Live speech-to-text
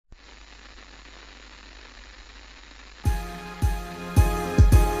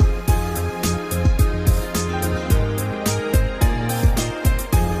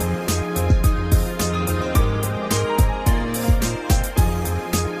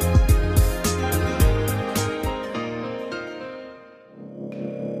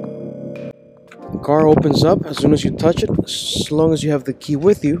car opens up as soon as you touch it, as long as you have the key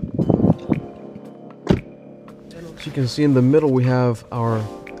with you. As you can see in the middle, we have our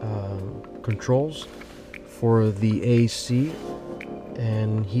controls for the AC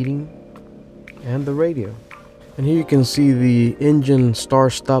and heating and the radio. And here you can see the engine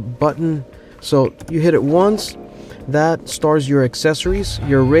start-stop button. So you hit it once, that starts your accessories,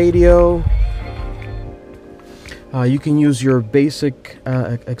 your radio. You can use your basic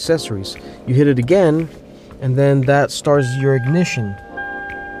accessories. You hit it again, and then that starts your ignition.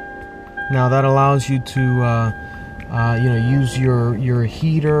 Now that allows you to use your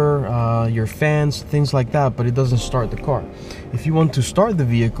heater, your fans, things like that, but it doesn't start the car. If you want to start the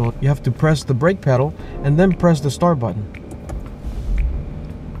vehicle, you have to press the brake pedal and then press the start button.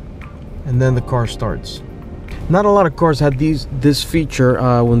 And then the car starts. Not a lot of cars had this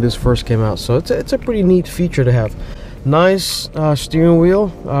feature when this first came out, so it's a pretty neat feature to have. Nice steering wheel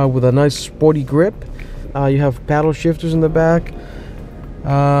with a nice sporty grip. You have paddle shifters in the back.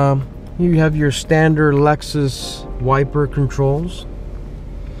 You have your standard Lexus wiper controls.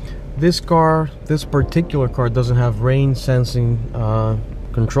 This particular car doesn't have rain sensing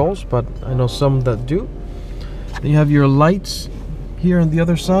controls, but I know some that do. Then you have your lights here on the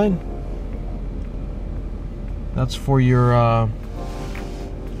other side. That's for your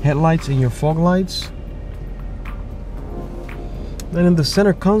headlights and your fog lights. Then in the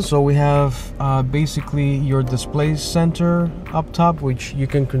center console, we have basically your display center up top, which you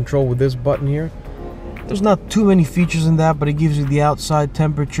can control with this button here. There's not too many features in that, but it gives you the outside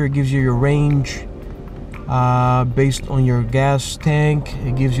temperature, it gives you your range based on your gas tank,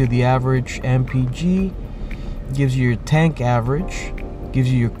 it gives you the average MPG, it gives you your tank average, it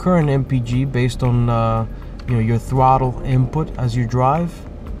gives you your current MPG based on your throttle input as you drive,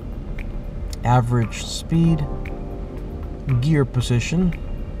 average speed, gear position,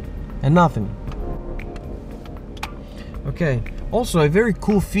 and nothing. Okay, also a very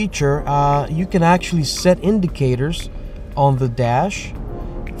cool feature, you can actually set indicators on the dash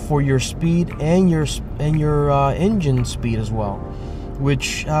for your speed and your engine speed as well,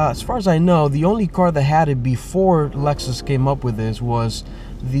 which as far as I know, the only car that had it before Lexus came up with this was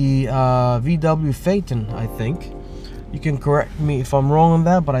the VW Phaeton, I think. You can correct me if I'm wrong on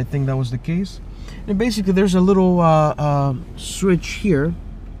that, but I think that was the case. And basically there's a little switch here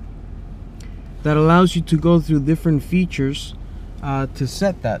that allows you to go through different features to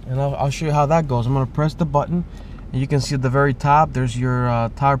set that, and I'll show you how that goes. I'm going to press the button, and you can see at the very top there's your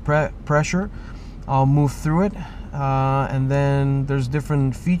tire pressure. I'll move through it, and then there's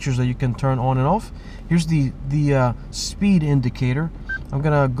different features that you can turn on and off. Here's the speed indicator. I'm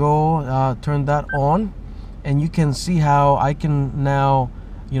gonna go turn that on, and you can see how I can now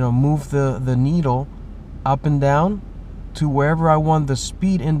move the needle up and down to wherever I want the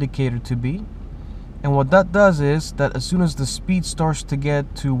speed indicator to be. And what that does is that as soon as the speed starts to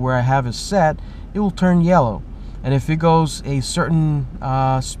get to where I have it set, it will turn yellow, and if it goes a certain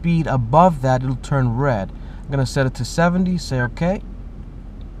speed above that, it'll turn red. I'm gonna set it to 70, say okay,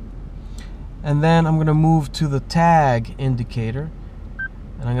 and then I'm gonna move to the tag indicator,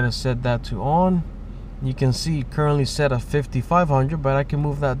 and I'm gonna set that to on. You can see currently set at 5500, but I can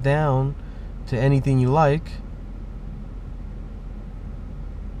move that down to anything you like,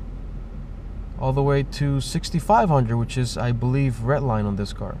 all the way to 6500, which is, I believe, red line on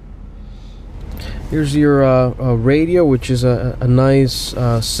this car. Here's your radio, which is a nice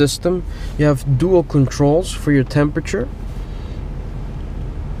system. You have dual controls for your temperature.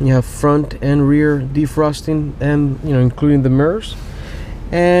 You have front and rear defrosting, and including the mirrors.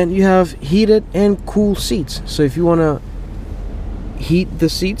 And you have heated and cool seats. So if you want to heat the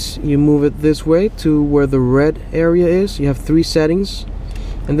seats, you move it this way to where the red area is. You have 3 settings.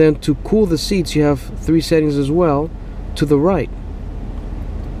 And then to cool the seats, you have 3 settings as well to the right.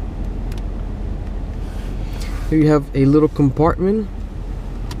 Here you have a little compartment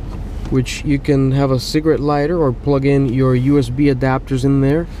which you can have a cigarette lighter or plug in your USB adapters in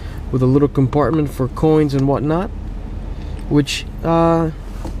there, with a little compartment for coins and whatnot, which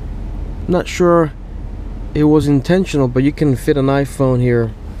not sure it was intentional, but you can fit an iPhone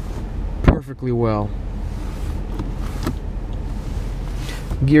here perfectly well.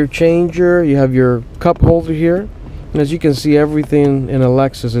 Gear changer, you have your cup holder here, and as you can see, everything in a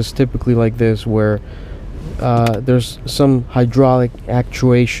Lexus is typically like this, where there's some hydraulic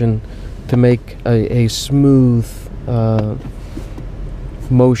actuation to make a smooth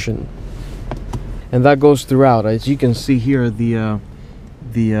motion, and that goes throughout. As you can see here, the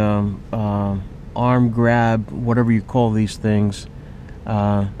arm grab, whatever you call these things,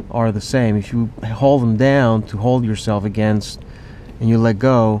 are the same. If you hold them down to hold yourself against and you let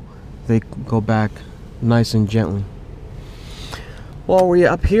go, they go back nice and gently. While we're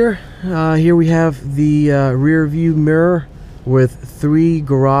up here, here we have the rear view mirror with 3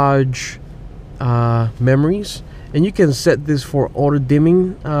 garage memories, and you can set this for auto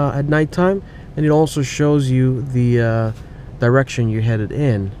dimming at nighttime, and it also shows you the direction you're headed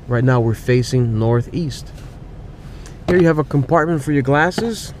in. Right now we're facing northeast. Here you have a compartment for your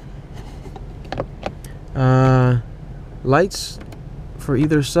glasses, lights for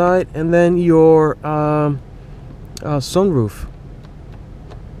either side, and then your sunroof.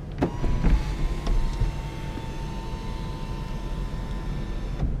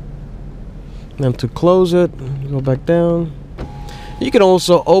 Now to close it, go back down. You can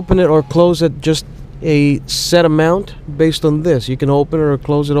also open it or close it just a set amount based on this. You can open it or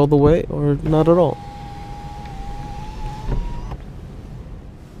close it all the way or not at all.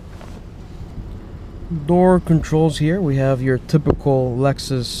 Door controls here. We have your typical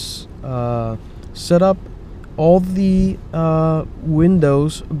Lexus setup. All the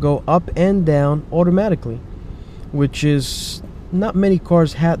windows go up and down automatically, which is not many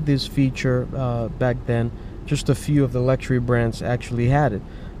cars had this feature back then. Just a few of the luxury brands actually had it,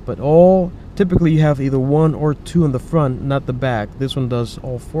 but typically you have either 1 or 2 in the front, not the back. This one does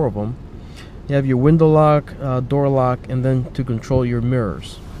all 4 of them. You have your window lock, door lock, and then to control your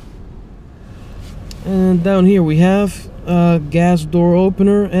mirrors. And down here we have gas door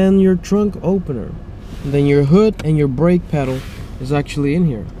opener and your trunk opener. And then your hood and your brake pedal is actually in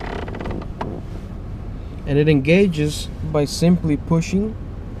here, and it engages by simply pushing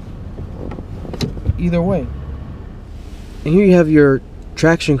either way. And here you have your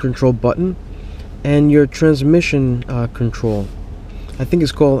traction control button and your transmission control. I think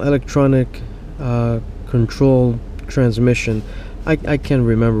it's called electronic control transmission. I can't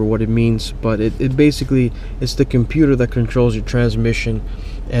remember what it means, but it basically, it's the computer that controls your transmission,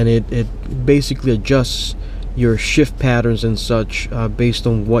 and it basically adjusts your shift patterns and such based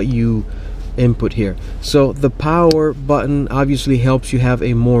on what you input here. So the power button obviously helps you have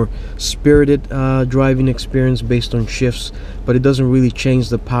a more spirited driving experience based on shifts, but it doesn't really change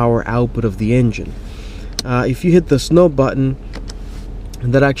the power output of the engine. If you hit the snow button,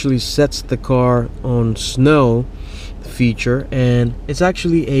 that actually sets the car on snow feature, and it's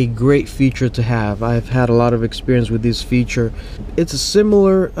actually a great feature to have. I've had a lot of experience with this feature. It's a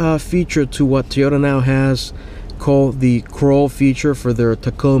similar feature to what Toyota now has, called the crawl feature for their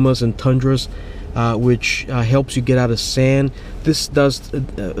Tacomas and Tundras, which helps you get out of sand. This does a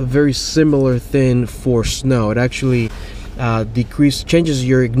very similar thing for snow. It actually changes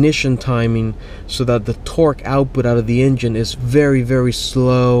your ignition timing so that the torque output out of the engine is very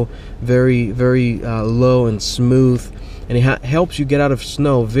slow, very low and smooth, and it helps you get out of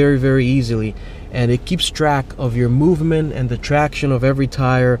snow very easily, and it keeps track of your movement and the traction of every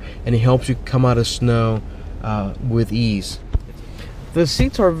tire, and it helps you come out of snow with ease. The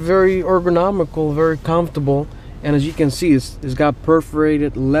seats are very ergonomical, very comfortable, and as you can see, it's got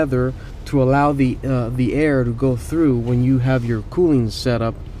perforated leather to allow the air to go through when you have your cooling set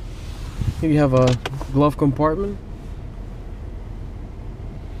up. Here you have a glove compartment,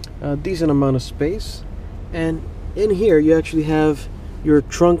 a decent amount of space, and in here you actually have your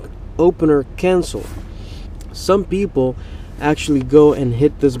trunk opener cancel. Some people actually go and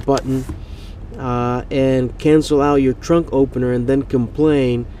hit this button and cancel out your trunk opener and then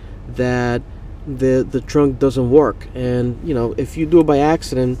complain that the trunk doesn't work. And you know, if you do it by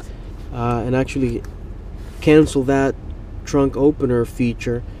accident and actually cancel that trunk opener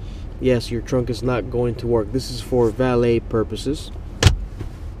feature, yes, your trunk is not going to work. This is for valet purposes.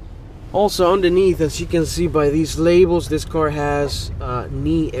 Also underneath, as you can see by these labels, this car has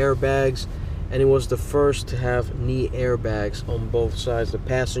knee airbags, and it was the first to have knee airbags on both sides, the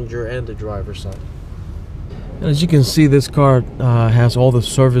passenger and the driver's side. And as you can see, this car has all the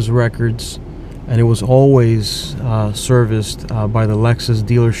service records, and it was always serviced by the Lexus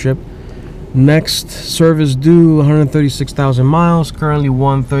dealership. Next service due 136,000 miles, currently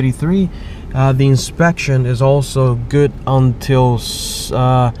 133. The inspection is also good until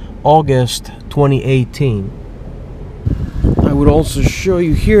August 2018. I would also show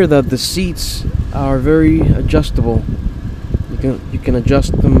you here that the seats are very adjustable. You can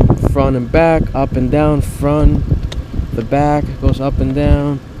adjust them front and back, up and down. Front, the back goes up and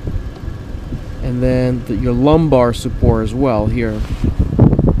down, and then your lumbar support as well here.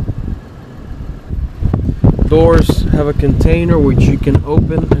 Doors have a container which you can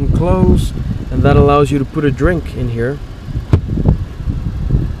open and close, and that allows you to put a drink in here.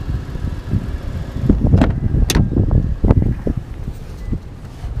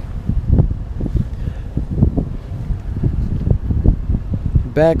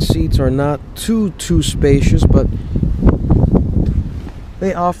 back seats are not too spacious, but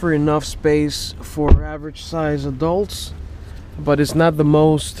they offer enough space for average size adults, but it's not the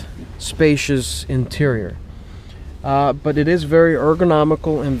most spacious interior. But it is very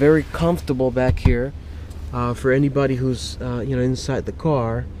ergonomical and very comfortable back here for anybody who's inside the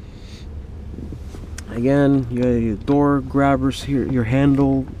car. Again, you have your door grabbers here, your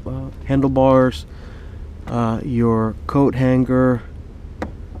handlebars, your coat hanger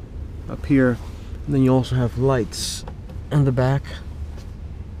up here, and then you also have lights in the back,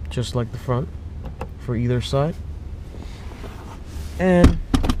 just like the front, for either side. And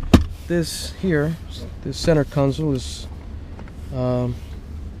this here, this center console is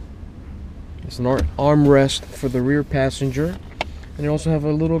it's an armrest for the rear passenger, and you also have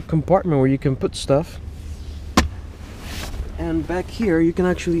a little compartment where you can put stuff. And back here you can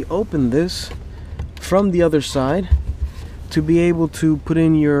actually open this from the other side to be able to put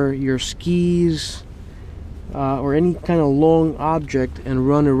in your skis or any kind of long object and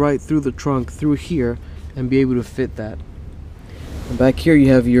run it right through the trunk through here and be able to fit that. And back here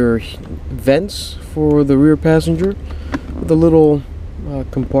you have your vents for the rear passenger with a little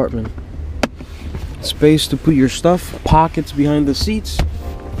compartment. Space to put your stuff, pockets behind the seats.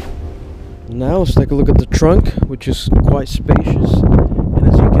 Now let's take a look at the trunk, which is quite spacious, and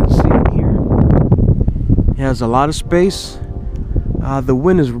as you can see in here, it has a lot of space. The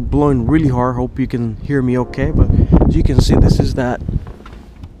wind is blowing really hard. Hope you can hear me okay, but as you can see, this is that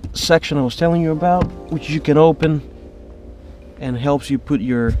section I was telling you about, which you can open and helps you put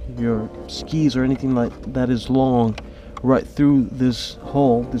your skis or anything like that is long right through this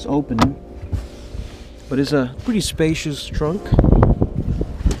hole, this opening. But it's a pretty spacious trunk.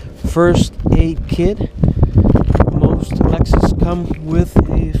 First aid kit. Most Lexus come with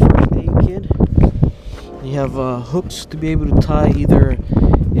a first aid kit. You have hooks to be able to tie either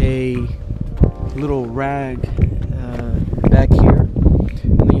a little rag back here,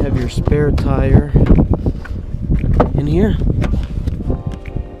 and then you have your spare tire in here.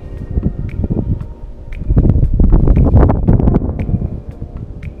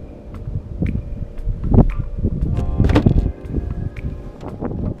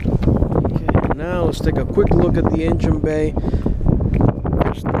 Now let's take a quick look at the engine bay.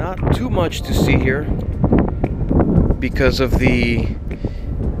 There's not too much to see here because of the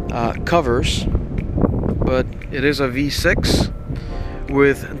covers, but it is a V6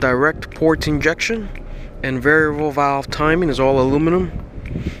 with direct port injection, and variable valve timing is all aluminum.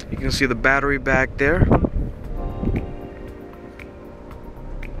 You can see the battery back there.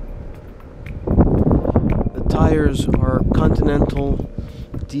 The tires are Continental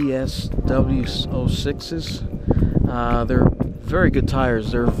DWS06s. They're very good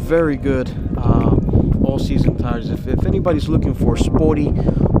tires. They're very good all-season tires. If anybody's looking for sporty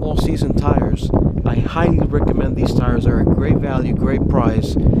all-season tires, I highly recommend these tires. They're a great value, great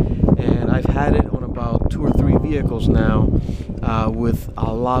price, and I've had it on about 2 or 3 vehicles now with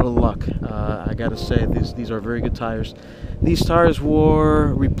a lot of luck. I gotta say, these are very good tires. These tires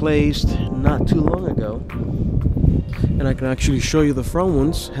were replaced not too long ago, and I can actually show you the front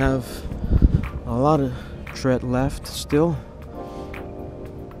ones have a lot of tread left still.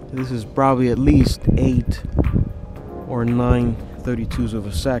 This is probably at least 8 or 9 32s of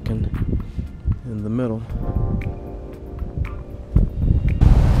a second in the middle.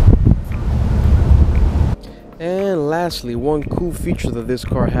 And lastly, one cool feature that this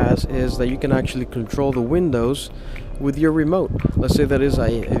car has is that you can actually control the windows with your remote. Let's say that is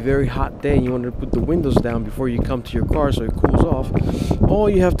a very hot day and you want to put the windows down before you come to your car so it cools off. All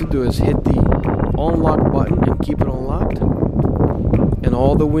you have to do is hit the unlock button and keep it unlocked, and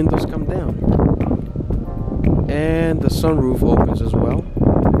all the windows come down. And the sunroof opens as well.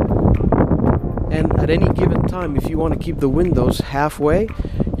 And at any given time, if you want to keep the windows halfway,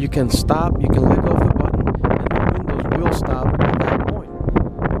 you can stop, you can let go of the button, and the windows will stop at that point.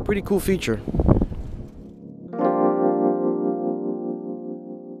 Pretty cool feature.